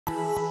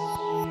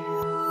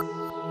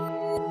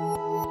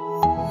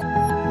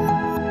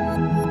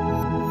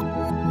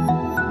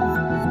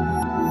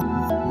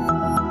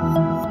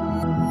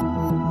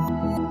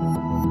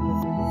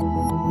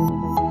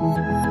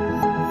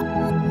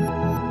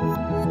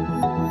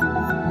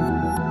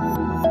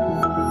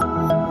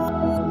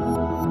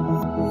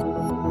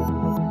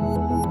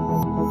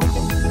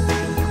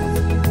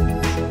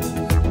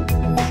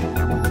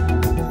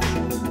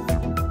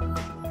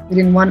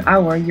within 1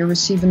 hour you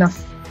receive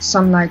enough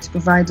sunlight to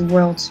provide the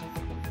world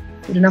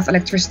with enough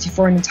electricity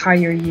for an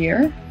entire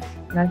year.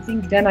 And I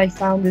think then I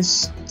found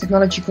this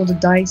technology called the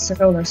dye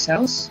solar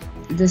cells.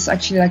 This is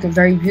actually like a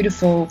very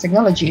beautiful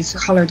technology. It's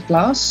colored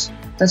glass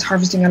that's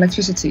harvesting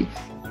electricity.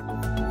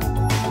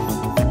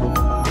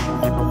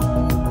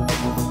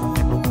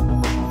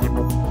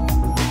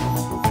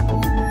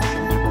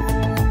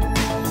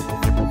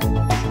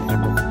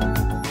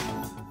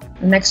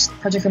 The next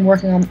project I'm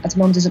working on at the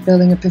moment is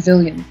building a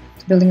pavilion,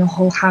 building a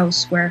whole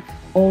house where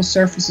all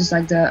surfaces,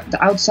 like the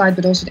outside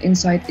but also the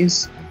inside,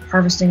 is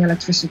harvesting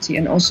electricity.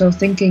 And also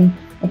thinking,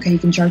 okay, you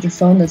can charge your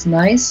phone, that's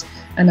nice,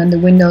 and then the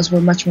windows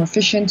were much more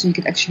efficient, so you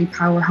could actually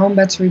power home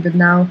battery, but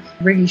now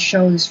really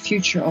show this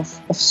future of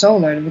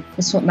solar.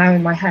 That's not now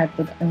in my head,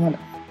 but what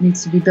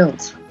needs to be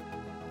built.